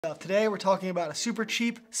Today we're talking about a super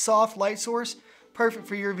cheap, soft light source, perfect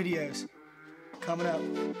for your videos. Coming up.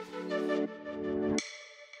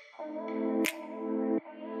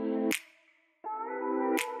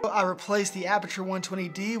 I replaced the Aputure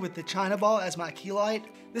 120D with the China Ball as my key light.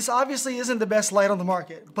 This obviously isn't the best light on the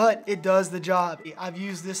market, but it does the job. I've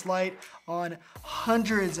used this light on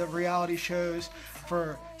hundreds of reality shows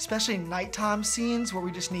for especially nighttime scenes where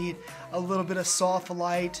we just need a little bit of soft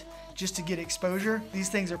light just to get exposure. These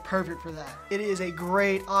things are perfect for that. It is a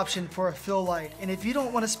great option for a fill light. And if you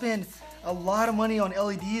don't want to spend a lot of money on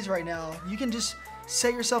LEDs right now, you can just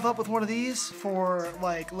set yourself up with one of these for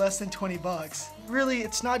like less than 20 bucks. Really,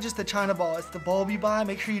 it's not just the China Ball, it's the bulb you buy.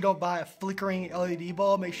 Make sure you don't buy a flickering LED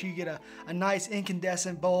bulb. Make sure you get a nice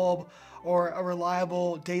incandescent bulb or a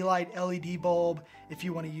reliable daylight LED bulb if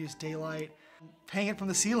you want to use daylight. Hang it from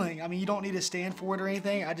the ceiling. I mean, you don't need a stand for it or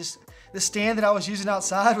anything. The stand that I was using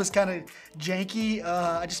outside was kind of janky.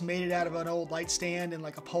 I just made it out of an old light stand and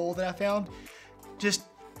like a pole that I found. Just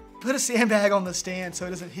put a sandbag on the stand so it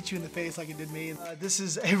doesn't hit you in the face like it did me. This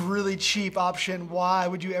is a really cheap option. Why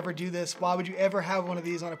would you ever do this? Why would you ever have one of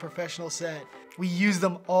these on a professional set? We use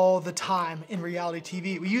them all the time in reality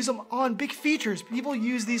TV. We use them on big features. People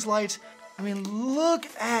use these lights. I mean, look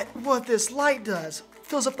at what this light does.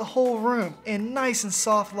 Fills up the whole room in nice and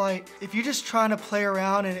soft light. If you're just trying to play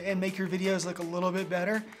around and make your videos look a little bit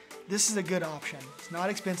better, this is a good option. It's not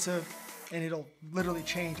expensive and it'll literally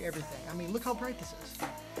change everything. I mean, look how bright this is.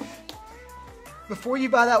 Before you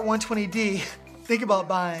buy that 120D, think about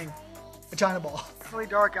buying a China Ball. It's really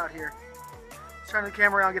dark out here. Let's turn the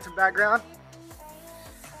camera around and get some background.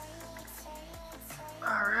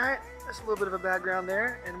 All right, that's a little bit of a background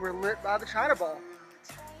there, and we're lit by the China Ball.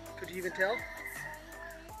 Could you even tell?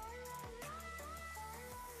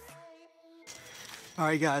 All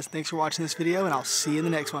right guys, thanks for watching this video and I'll see you in the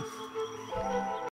next one.